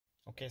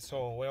Okay,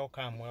 so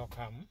welcome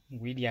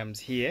Williams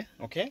here.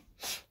 Okay,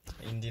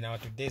 and in our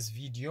today's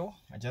video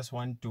I just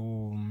want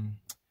to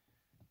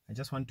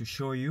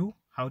show you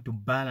how to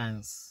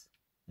balance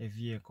a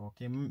vehicle.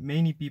 Okay,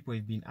 many people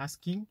have been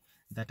asking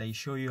that I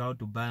show you how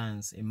to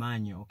balance a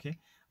manual, okay,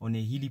 on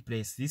a hilly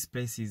place. This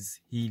place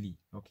is hilly,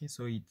 okay,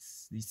 so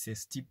it's a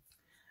steep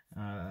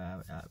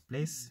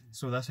place,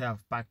 so that's where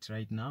I've parked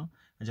right now.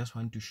 I just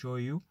want to show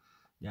you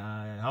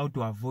how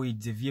to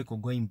avoid the vehicle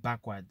going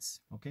backwards.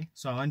 Okay,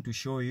 so I want to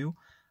show you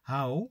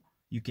how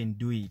you can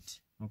do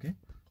it. Okay,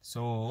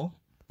 so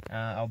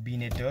I'll be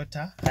in a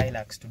Toyota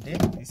Hilux today.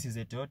 This is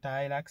a Toyota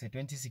Hilux, a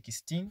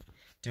 2016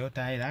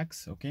 Toyota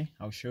Hilux. Okay,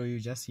 I'll show you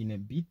just in a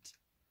bit.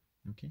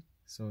 Okay,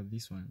 so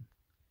this one,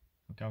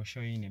 okay, I'll show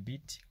you in a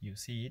bit. You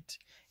see it,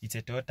 it's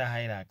a Toyota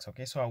Hilux.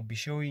 Okay, so I'll be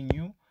showing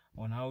you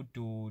on how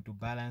to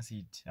balance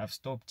it. I've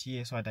stopped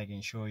here so that I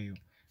can show you.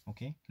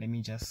 Okay, let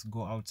me just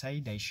go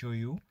outside. I show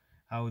you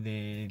how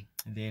the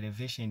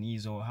elevation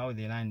is, or how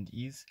the land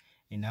is,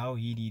 and how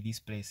hilly this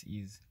place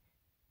is.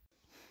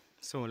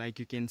 So like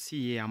you can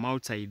see here, I'm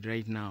outside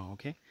right now.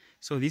 Okay,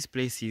 so this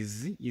place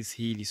is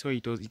hilly, so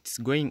it's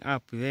going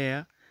up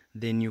there,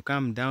 then you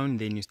come down,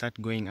 then you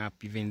start going up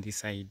even this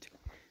side.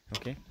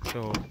 Okay,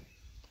 so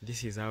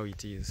this is how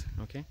it is.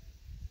 Okay,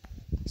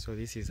 so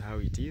this is how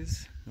it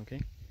is.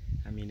 Okay,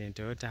 I'm in a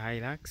Toyota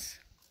Hilux,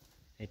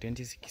 a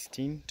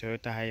 2016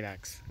 Toyota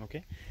Hilux.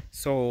 Okay,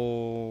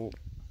 so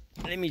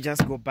let me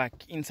just go back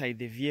inside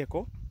the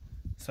vehicle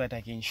so that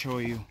I can show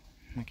you.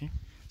 Okay,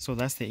 so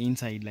that's the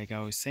inside, like I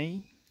was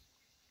saying.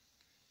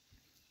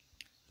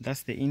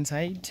 That's the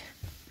inside.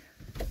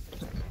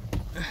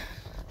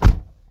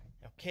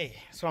 Okay,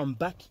 so I'm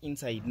back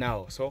inside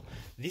now. So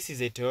this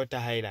is a Toyota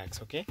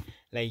Hilux. Okay,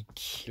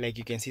 like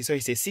you can see, so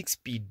it's a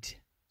 6-speed.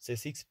 It's a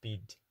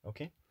 6-speed.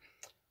 Okay,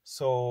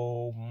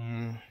 so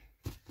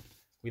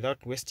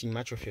without wasting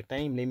much of your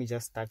time, let me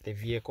just start the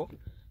vehicle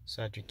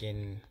so that we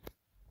can.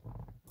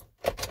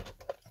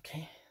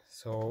 Okay,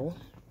 so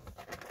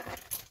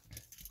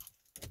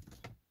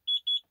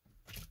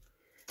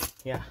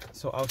yeah,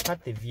 so I'll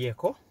start the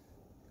vehicle.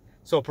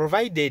 So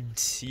provided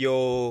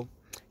your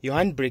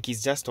handbrake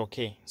is just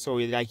okay. So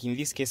like in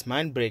this case,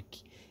 my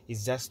handbrake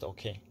is just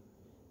okay.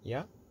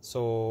 Yeah,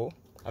 so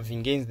I've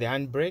engaged the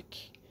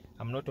handbrake.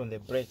 I'm not on the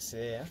brakes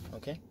there.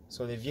 Okay,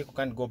 so the vehicle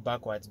can't go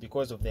backwards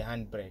because of the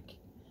handbrake.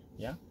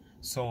 Yeah,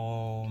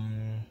 so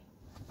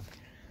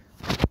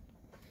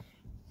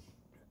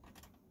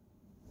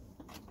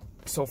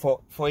so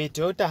for a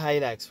Toyota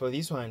Hilux, for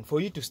this one,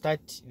 for you to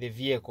start the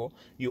vehicle,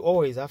 you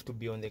always have to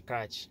be on the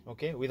clutch.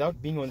 Okay,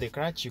 without being on the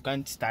clutch, you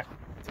can't start.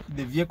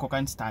 The vehicle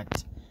can't start.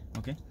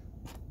 Okay,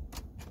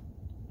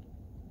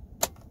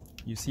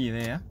 you see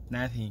there,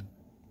 nothing.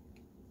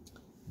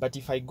 But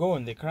if I go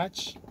on the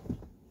clutch,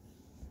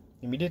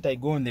 immediately I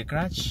go on the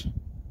clutch,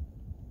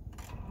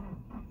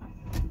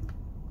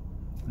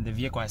 the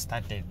vehicle has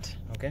started.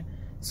 Okay,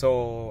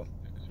 so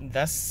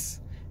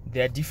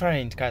there are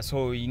different cars.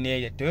 So in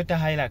a Toyota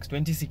Hilux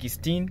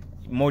 2016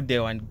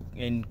 model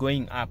and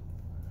going up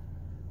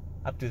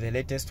to the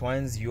latest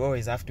ones, you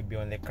always have to be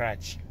on the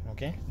clutch.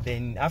 Okay,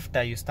 then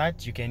after you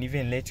start, you can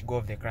even let go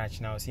of the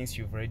clutch now, since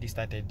you've already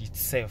started. It's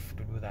safe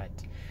to do that.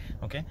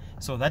 Okay,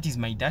 so that is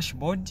my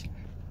dashboard.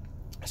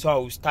 So I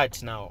will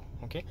start now.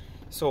 Okay,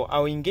 so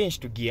I'll engage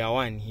to gear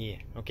 1 here.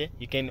 Okay,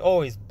 you can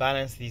always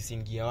balance this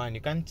in gear 1.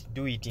 You can't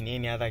do it in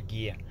any other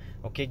gear.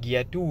 Okay,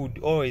 gear 2 would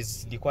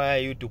always require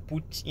you to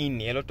put in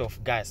a lot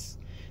of gas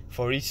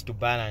for it to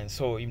balance.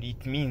 So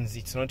it means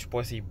it's not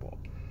possible.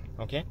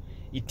 Okay,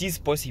 it is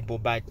possible,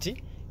 but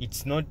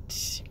it's not.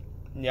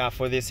 Yeah,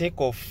 for the sake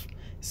of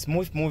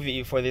smooth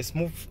moving, for the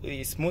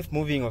smooth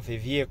moving of a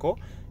vehicle,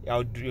 I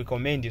would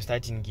recommend you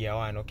start in gear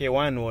 1. Okay,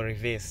 1 or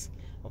reverse.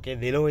 Okay,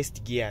 the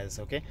lowest gears.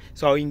 Okay,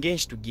 so I'll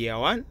engage to gear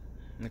 1.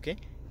 Okay,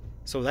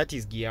 so that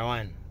is gear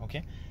 1.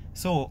 Okay,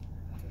 so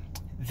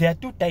there are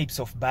two types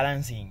of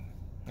balancing.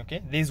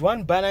 Okay, there's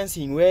one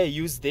balancing where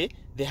you use the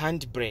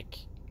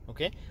handbrake.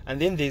 Okay,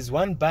 and then there's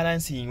one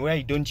balancing where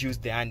you don't use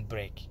the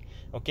handbrake.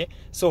 Okay,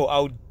 so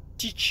I'll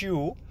teach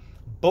you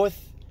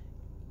both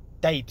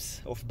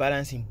types of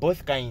balancing,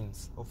 both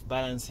kinds of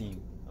balancing.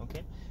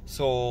 Okay,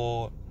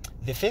 so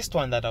the first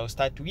one that I'll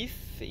start with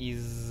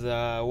is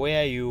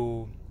where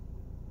you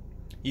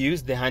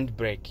use the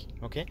handbrake.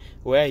 Okay,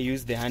 where you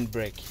use the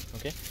handbrake.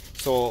 Okay,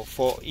 so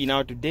for in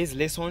our today's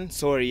lesson,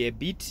 sorry a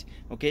bit,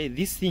 okay,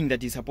 this thing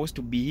that is supposed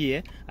to be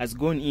here has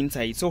gone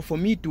inside. So for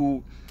me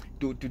to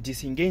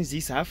disengage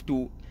this, I have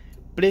to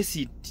place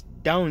it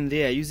down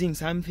there using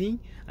something,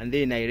 and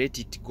then I let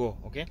it go.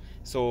 Okay,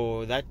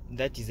 so that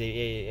is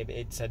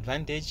a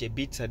disadvantage, a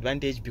bit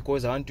disadvantage,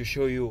 because I want to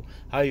show you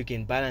how you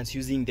can balance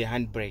using the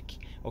handbrake.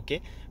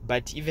 Okay,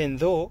 but even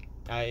though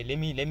let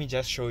me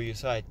just show you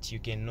so that you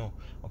can know.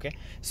 Okay,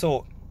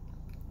 so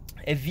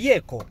a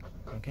vehicle,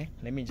 okay,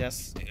 let me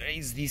just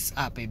raise this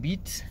up a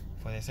bit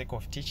for the sake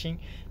of teaching.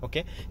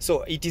 Okay,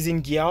 so it is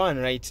in gear 1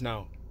 right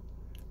now.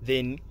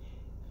 Then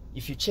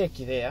if you check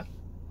there,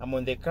 I'm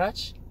on the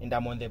clutch and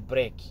I'm on the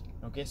brake.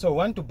 Okay, so I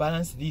want to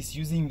balance this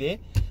using the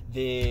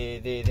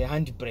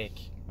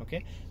handbrake.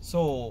 Okay,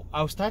 so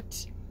I'll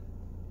start,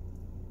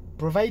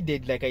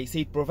 provided, like I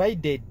say,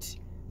 provided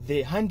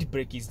the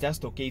handbrake is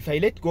just okay. If I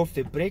let go of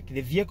the brake,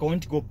 the vehicle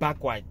won't go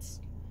backwards.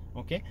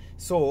 Okay,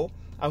 so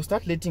I'll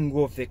start letting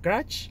go of the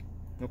clutch.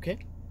 Okay,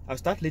 I'll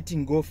start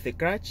letting go of the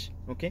clutch.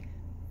 Okay,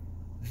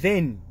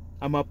 then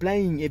I'm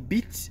applying a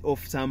bit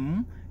of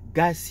some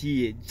gas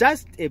here,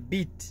 just a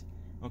bit.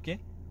 Okay,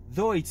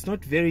 though it's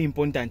not very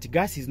important,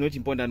 gas is not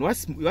important.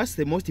 What's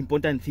the most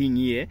important thing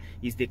here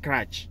is the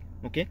clutch.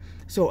 Okay,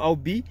 so I'll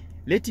be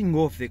letting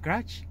go of the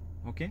clutch.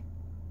 Okay,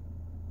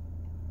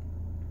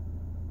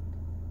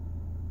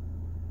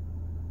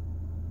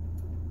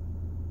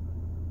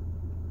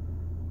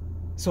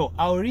 so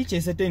I'll reach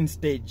a certain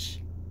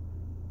stage.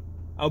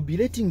 I'll be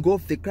letting go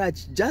of the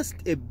clutch just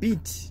a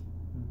bit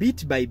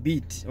by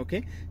bit.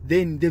 Okay,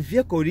 then the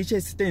vehicle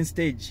reaches a certain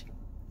stage.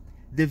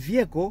 The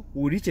vehicle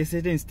will reach a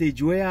certain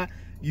stage where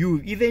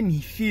you even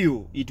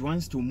feel it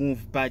wants to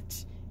move,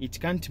 but it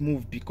can't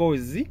move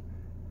because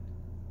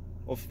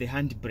of the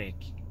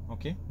handbrake.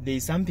 Okay, there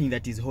is something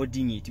that is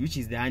holding it, which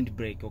is the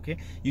handbrake. Okay,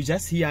 you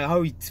just hear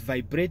how it's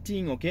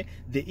vibrating. Okay,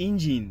 the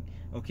engine,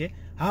 okay,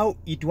 how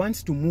it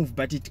wants to move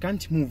but it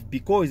can't move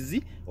because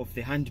of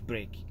the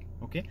handbrake.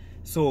 Okay,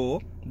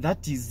 so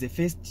that is the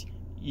first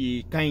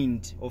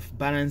kind of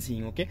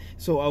balancing. Okay,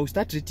 so I'll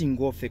start letting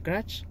go of the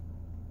clutch.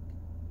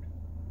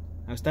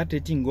 I'll start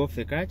letting go of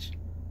the clutch.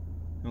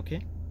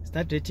 Okay,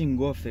 start letting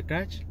go of the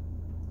clutch.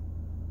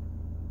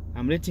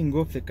 I'm letting go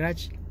of the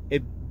clutch a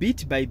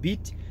bit by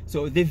bit.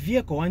 So the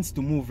vehicle wants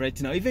to move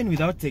right now, even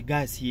without the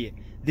gas here.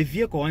 The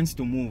vehicle wants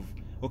to move,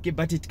 okay,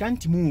 but it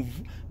can't move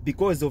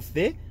because of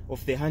the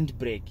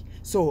handbrake.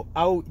 So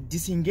I'll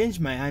disengage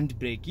my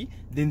handbrake,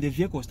 then the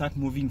vehicle start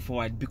moving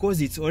forward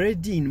because it's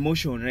already in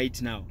motion right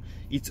now.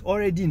 It's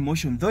already in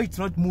motion, though it's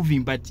not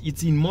moving, but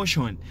it's in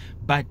motion.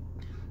 But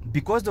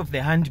because of the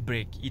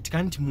handbrake, it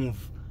can't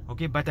move.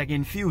 Okay, but I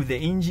can feel the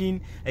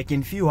engine, I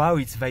can feel how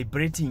it's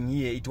vibrating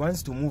here. It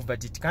wants to move,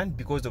 but it can't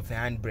because of the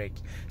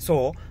handbrake.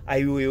 So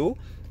I will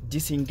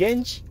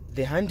disengage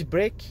the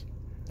handbrake.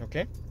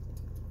 Okay,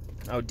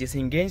 I'll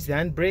disengage the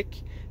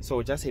handbrake.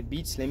 So just a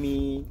bit, let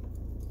me,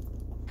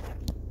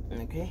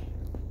 okay,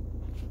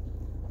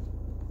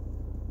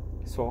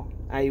 so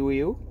I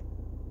will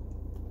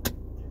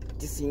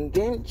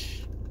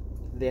disengage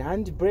the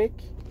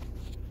handbrake.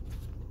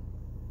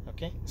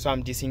 Okay, so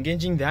I'm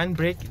disengaging the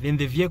handbrake, then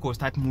the vehicle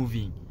start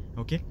moving.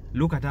 Okay,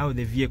 look at how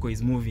the vehicle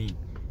is moving.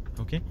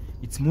 Okay,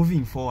 it's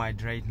moving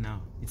forward right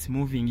now. It's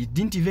moving. It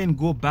didn't even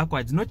go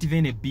backwards, not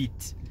even a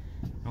bit.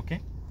 Okay,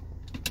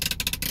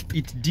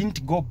 it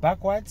didn't go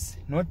backwards,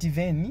 not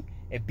even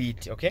a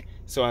bit. Okay,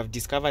 so I've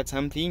discovered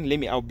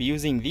something. I'll be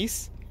using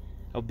this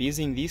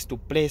to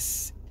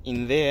place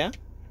in there.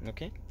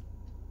 Okay,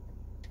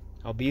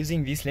 I'll be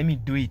using this. Let me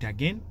do it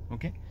again.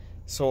 Okay,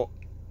 so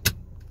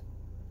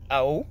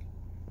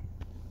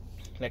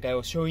like I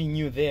was showing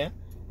you there.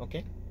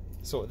 Okay,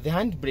 so the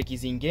handbrake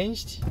is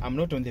engaged. I'm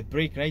not on the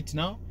brake right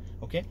now.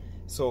 Okay,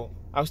 so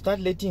I'll start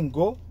letting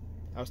go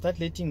of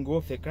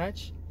the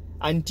clutch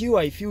until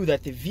I feel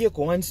that the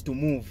vehicle wants to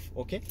move.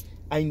 Okay,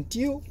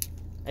 until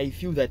I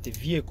feel that the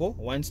vehicle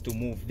wants to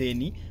move,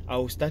 then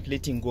I'll start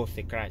letting go of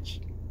the clutch,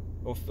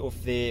 of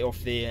the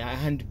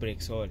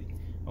handbrake, sorry.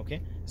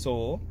 Okay,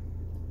 so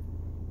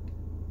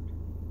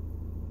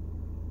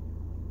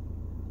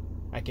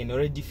I can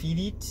already feel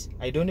it.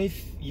 I don't know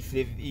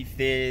if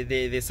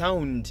the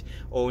sound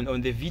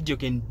on the video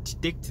can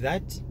detect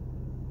that.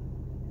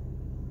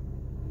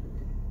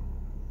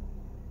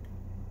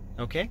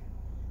 Okay,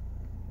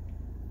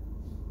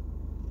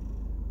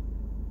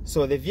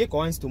 so the vehicle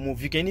wants to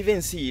move. You can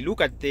even see, look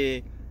at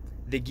the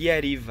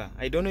gear lever.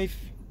 I don't know if,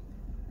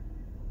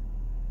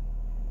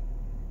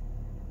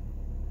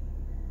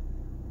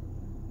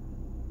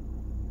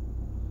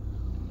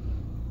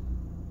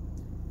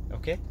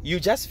 okay, you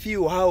just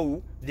feel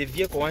how the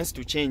vehicle wants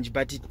to change,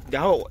 but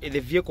how the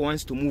vehicle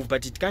wants to move,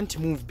 but it can't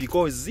move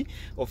because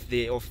of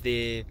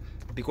the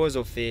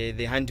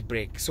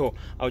handbrake. So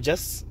I'll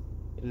just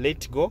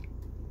let go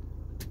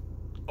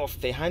of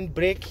the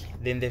handbrake,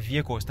 then the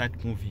vehicle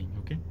start moving.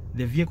 Okay,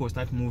 the vehicle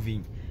start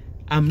moving.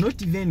 I'm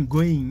not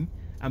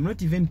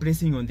even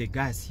pressing on the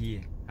gas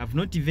here. I've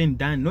not even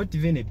done, not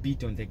even a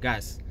bit on the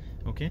gas.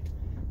 Okay,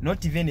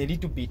 not even a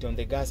little bit on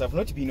the gas. I've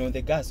not been on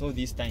the gas all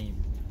this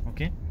time.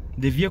 Okay,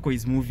 the vehicle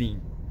is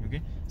moving.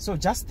 Okay, so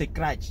just the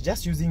clutch,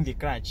 just using the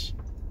clutch,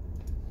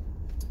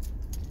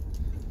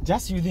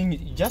 just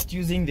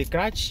using the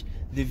clutch,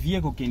 the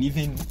vehicle can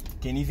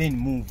even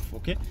move.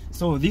 Okay,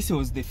 so this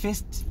was the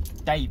first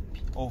type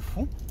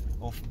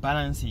of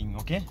balancing.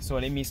 Okay, so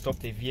let me stop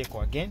the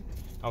vehicle again.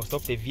 I'll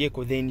stop the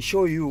vehicle, then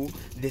show you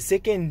the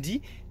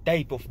second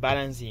type of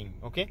balancing.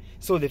 Okay,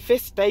 so the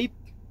first type,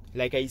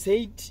 like I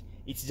said,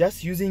 it's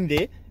just using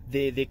the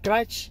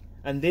clutch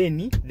and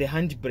then the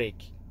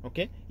handbrake.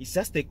 Okay, it's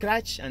just the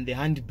clutch and the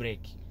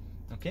handbrake.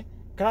 Okay,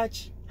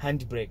 clutch,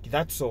 handbrake,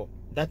 that's all.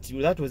 That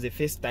was the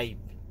first type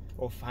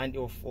of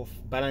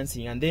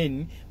balancing, and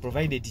then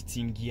provided it's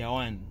in gear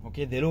 1.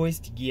 Okay, the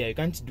lowest gear. You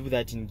can't do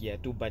that in gear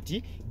 2, but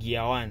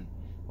gear 1.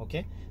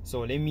 Okay,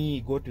 so let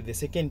me go to the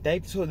second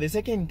type. So the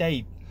second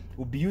type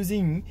will be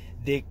using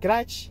the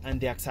clutch and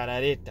the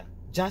accelerator.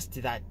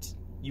 Just that.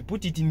 You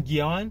put it in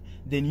gear 1,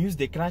 then use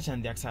the clutch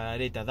and the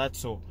accelerator.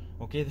 That's all.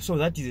 Okay, so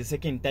that is the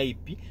second type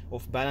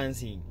of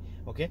balancing.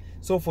 Okay,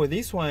 so for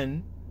this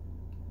one,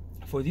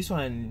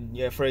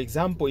 yeah, for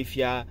example, if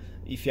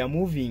you're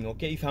moving,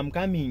 okay, if I'm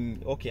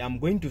coming, okay, I'm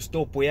going to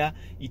stop where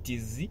it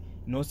is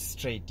not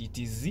straight, it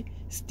is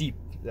steep,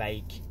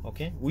 like,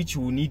 okay, which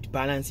will need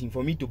balancing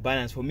for me to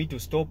balance, for me to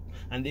stop.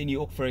 And then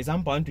you, for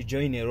example, I want to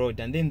join a road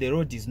and then the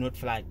road is not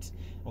flat.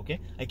 Okay,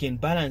 I can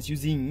balance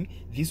using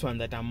this one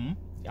that I'm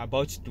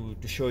about to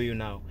show you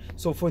now.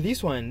 So for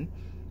this one,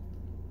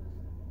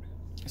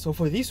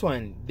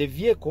 the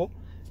vehicle,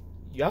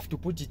 you have to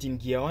put it in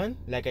gear 1,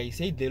 like I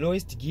said, the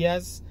lowest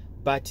gears,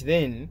 but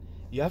then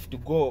you have to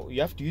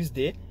use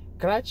the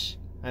clutch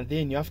and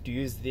then you have to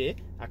use the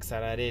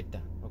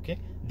accelerator. Okay,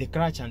 the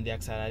clutch and the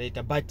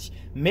accelerator, but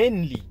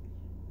mainly,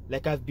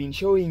 like I've been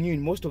showing you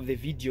in most of the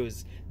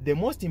videos, the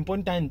most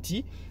important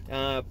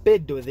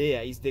pedal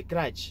there is the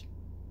clutch.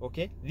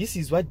 Okay, this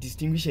is what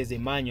distinguishes a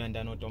manual and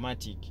an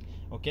automatic.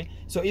 Okay,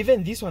 so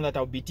even this one that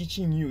I'll be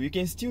teaching you, you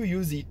can still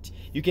use it,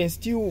 you can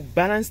still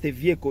balance the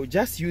vehicle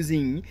just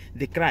using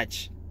the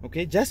clutch.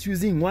 Okay, just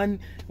using one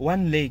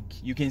leg,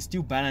 you can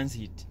still balance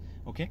it.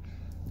 Okay,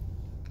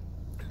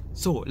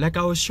 so like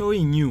I was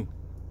showing you,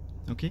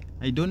 okay,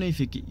 I don't know if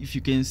you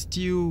can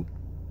still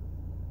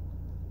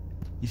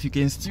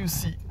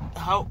see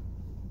how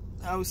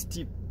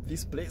steep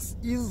this place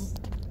is.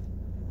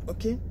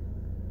 Okay,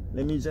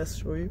 let me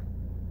just show you.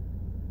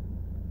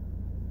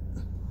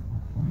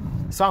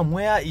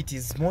 Somewhere it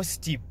is more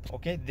steep,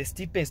 okay, the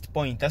steepest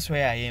point, that's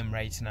where I am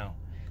right now.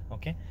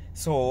 Okay,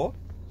 so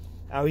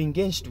I'll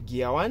engage to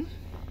gear 1,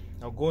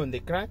 I'll go on the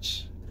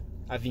clutch,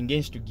 I've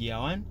engaged to gear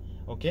 1,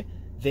 okay,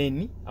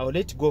 then I'll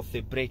let go of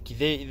the brake.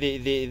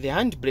 The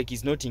hand brake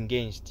is not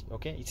engaged,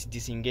 okay, it's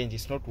disengaged,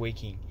 it's not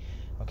working.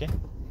 Okay,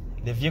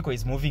 the vehicle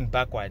is moving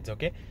backwards.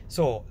 Okay,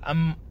 so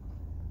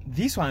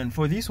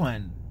for this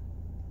one,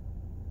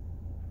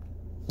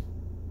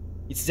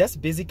 it's just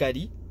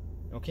basically,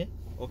 okay,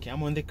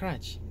 I'm on the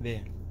clutch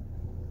there,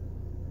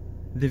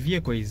 the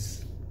vehicle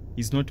is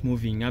not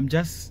moving, I'm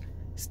just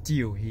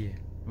still here.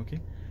 Okay,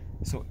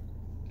 so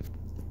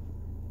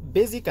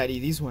basically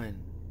this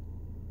one,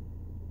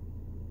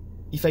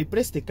 if I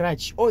press the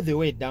clutch all the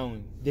way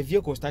down, the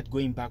vehicle start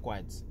going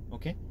backwards.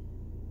 Okay,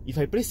 if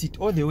I press it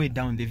all the way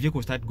down, the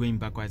vehicle start going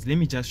backwards. Let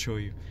me just show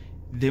you.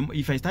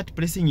 If I start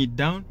pressing it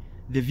down,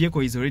 the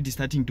vehicle is already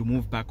starting to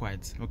move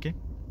backwards. Okay,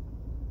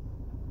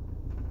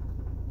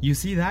 you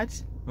see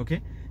that?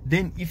 Okay,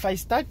 then if I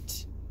start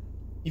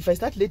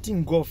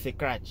letting go of the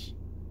clutch,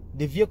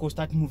 the vehicle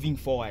start moving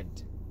forward.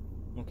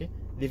 Okay,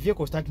 the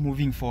vehicle start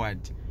moving forward,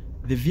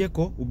 the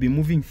vehicle will be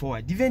moving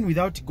forward even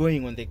without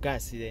going on the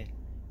gas there,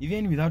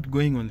 even without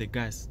going on the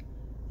gas.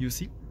 You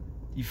see,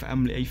 if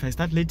I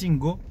start letting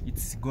go,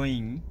 it's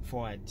going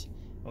forward.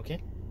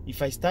 Okay,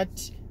 if I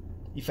start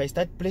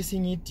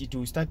pressing it, it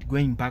will start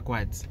going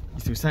backwards.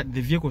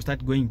 The vehicle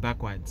start going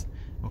backwards.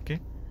 Okay,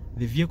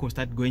 the vehicle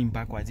start going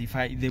backwards.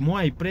 The more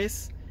I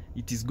press,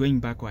 it is going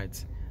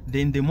backwards.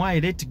 Then the more I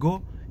let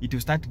go, it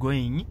will start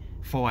going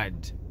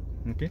forward.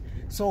 Okay,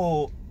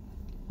 so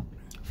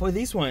for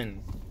this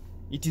one,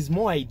 it is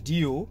more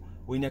ideal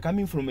when you're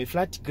coming from a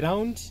flat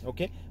ground.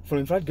 Okay, from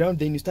a flat ground,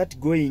 then you start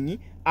going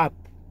up.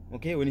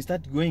 Okay, when you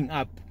start going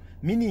up,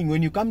 meaning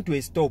when you come to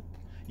a stop,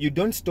 you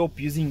don't stop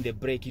using the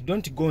brake, you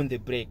don't go on the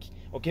brake.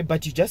 Okay,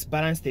 but you just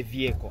balance the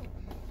vehicle.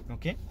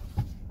 Okay,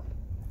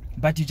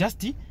 but you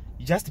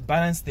just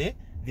balance the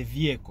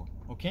vehicle.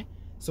 Okay,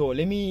 so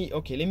let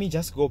me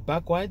just go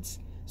backwards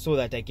so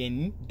that I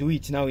can do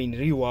it now in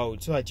real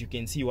world, so that you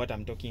can see what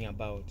I'm talking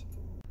about.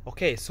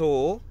 Okay,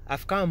 so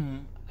I've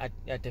come at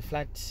a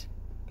flat,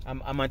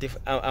 I'm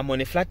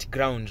on a flat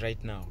ground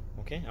right now.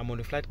 Okay, I'm on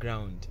a flat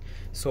ground,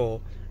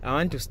 so I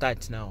want to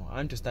start now. I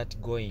want to start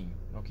going.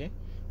 Okay,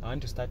 I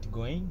want to start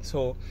going.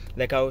 So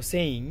like I was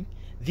saying,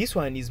 this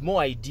one is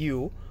more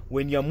ideal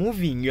when you're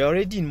moving, you're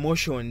already in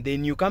motion,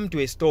 then you come to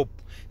a stop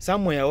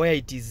somewhere where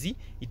it is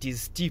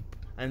steep,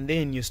 and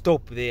then you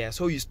stop there.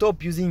 So you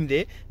stop using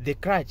the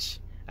clutch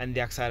and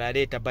the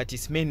accelerator, but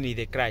it's mainly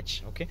the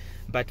clutch. Okay,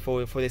 but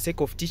for the sake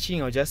of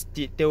teaching, I'll just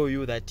tell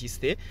you that it's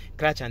the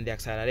clutch and the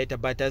accelerator.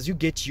 But as you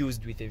get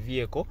used with the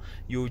vehicle,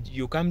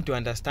 you come to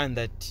understand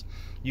that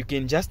you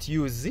can just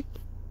use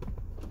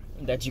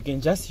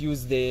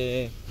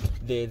the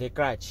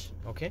clutch.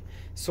 Okay,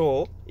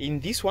 so in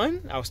this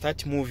one, I'll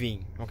start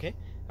moving. Okay,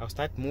 I'll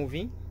start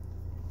moving.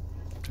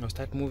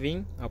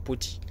 I'll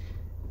put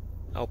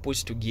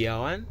to gear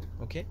 1.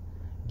 Okay,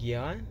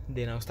 gear 1,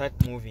 then I'll start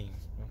moving.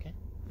 Okay,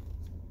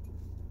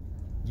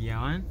 gear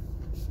 1,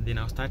 then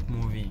I'll start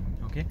moving.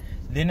 Okay,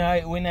 then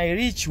when I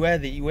reach where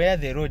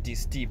the road is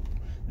steep,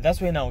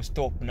 that's when I'll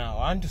stop. Now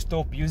I want to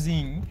stop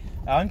using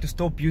the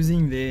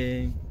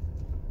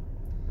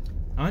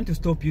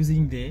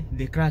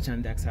clutch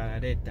and the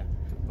accelerator.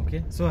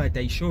 Okay, so that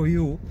I show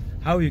you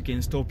how you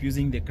can stop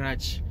using the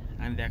clutch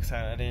and the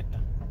accelerator.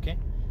 Okay,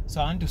 so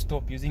I want to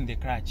stop using the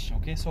clutch.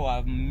 Okay, so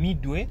I'm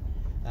midway.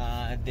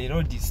 The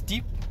road is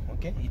steep.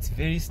 Okay, it's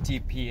very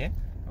steep here.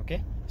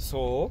 Okay,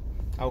 so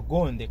I'll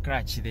go on the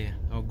clutch there.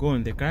 I'll go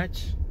on the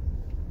clutch.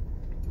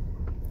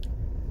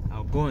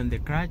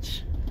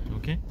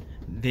 Okay,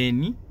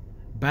 then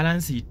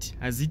balance it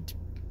as it.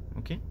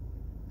 Okay,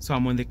 so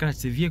I'm on the clutch.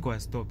 The vehicle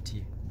has stopped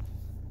here.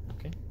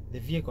 Okay, the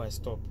vehicle has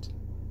stopped.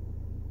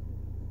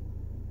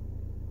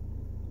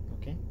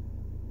 Okay,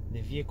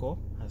 the vehicle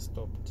has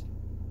stopped,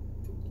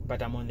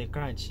 but I'm on the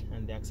clutch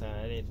and the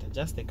accelerator,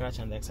 just the clutch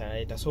and the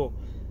accelerator. So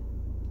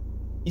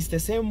it's the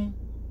same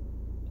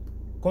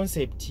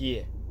concept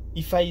here.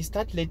 If I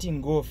start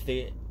letting go of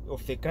the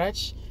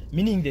clutch,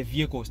 meaning the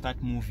vehicle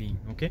start moving.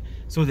 Okay,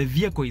 so the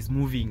vehicle is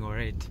moving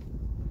already.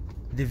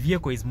 The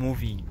vehicle is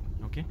moving.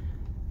 Okay,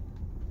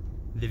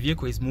 the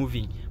vehicle is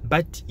moving.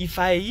 But if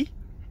I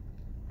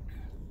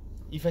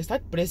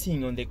start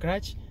pressing on the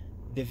clutch,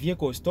 the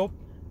vehicle stop.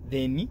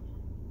 Then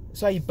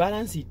so I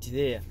balance it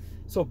there.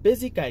 So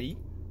basically,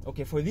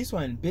 okay, for this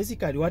one,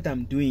 basically what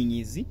I'm doing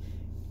is,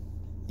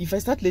 if I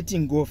start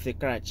letting go of the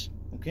clutch,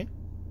 okay,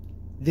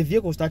 the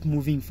vehicle start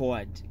moving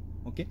forward.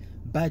 Okay,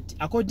 but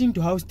according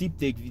to how steep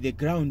the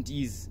ground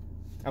is,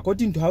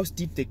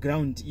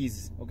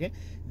 okay,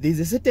 there's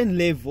a certain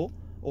level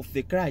of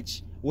the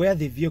clutch where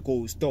the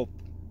vehicle will stop.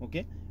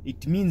 Okay,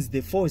 it means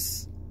the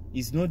force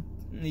is not,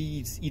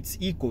 it's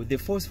equal. The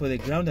force for the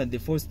ground and the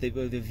force the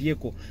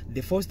vehicle,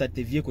 the force that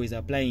the vehicle is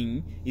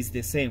applying is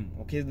the same.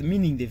 Okay,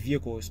 meaning the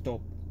vehicle will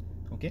stop.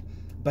 Okay,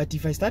 but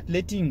if I start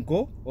letting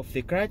go of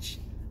the clutch,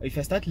 if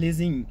I start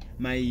raising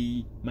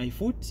my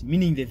foot,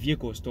 meaning the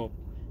vehicle stop.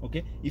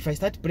 Okay, if I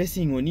start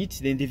pressing on it,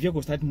 then the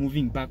vehicle start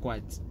moving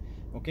backwards.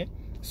 Okay,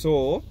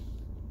 so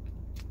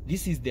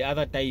this is the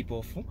other type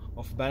of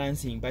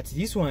balancing, but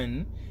this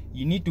one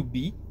you need to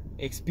be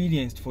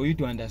experienced for you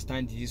to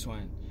understand this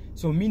one.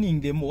 So meaning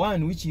the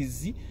one which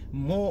is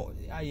more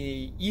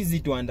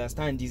easy to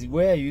understand is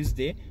where I use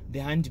the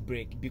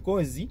handbrake,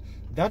 because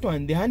that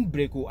one, the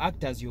handbrake will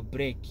act as your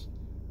brake.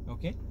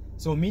 Okay,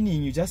 so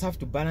meaning you just have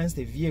to balance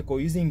the vehicle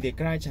using the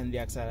clutch and the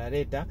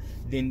accelerator,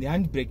 then the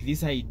handbrake this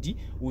side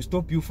will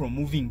stop you from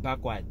moving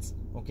backwards.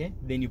 Okay,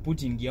 then you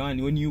put in gear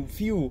 1. When you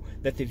feel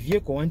that the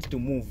vehicle wants to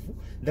move,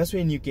 that's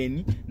when you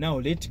can now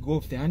let go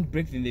of the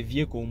handbrake, then the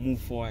vehicle will move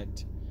forward.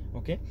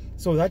 Okay,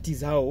 so that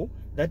is how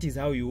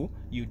you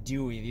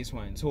deal with this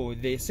one. So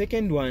the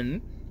second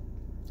one,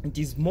 it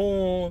is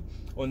more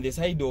on the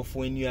side of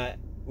when you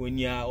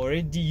are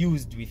already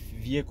used with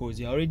vehicles,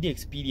 you're already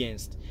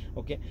experienced.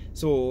 Okay,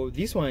 so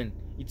this one,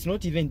 it's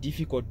not even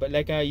difficult, but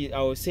like I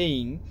was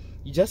saying,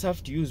 you just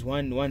have to use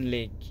one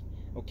leg.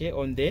 Okay,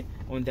 on the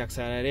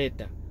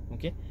accelerator.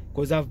 Okay,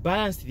 because I've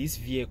balanced this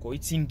vehicle.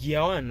 It's in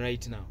gear 1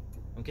 right now.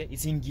 Okay,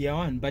 it's in gear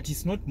 1, but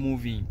it's not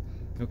moving.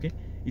 Okay,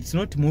 it's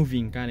not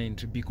moving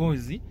currently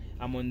because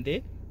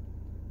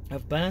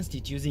I've balanced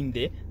it using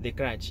the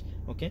clutch.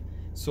 Okay,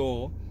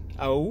 so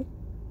I'll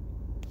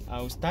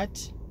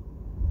start.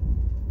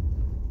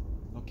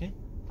 Okay,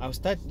 I'll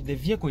start. The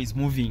vehicle is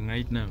moving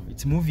right now.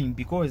 It's moving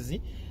because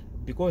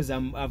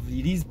I've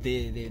released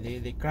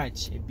the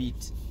clutch a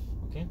bit.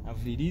 Okay,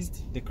 I've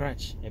released the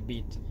clutch a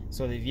bit,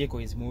 so the vehicle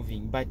is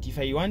moving. But if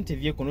I want the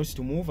vehicle not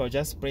to move, I'll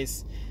just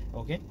press.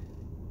 Okay,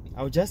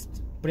 I'll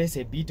just press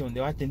a bit on the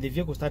watt, and the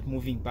vehicle start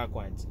moving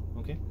backwards.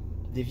 Okay,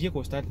 the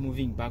vehicle start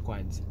moving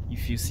backwards.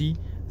 If you see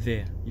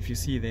there,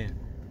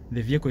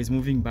 the vehicle is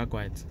moving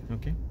backwards.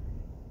 Okay,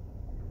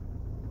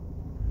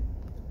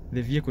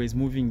 the vehicle is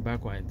moving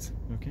backwards.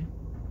 Okay,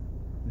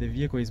 the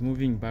vehicle is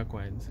moving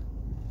backwards.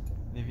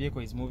 The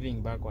vehicle is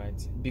moving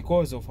backwards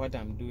because of what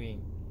I'm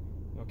doing.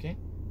 Okay,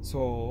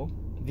 so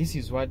this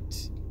is what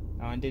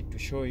I wanted to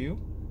show you.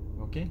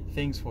 Okay,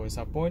 thanks for your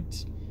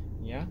support.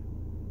 Yeah.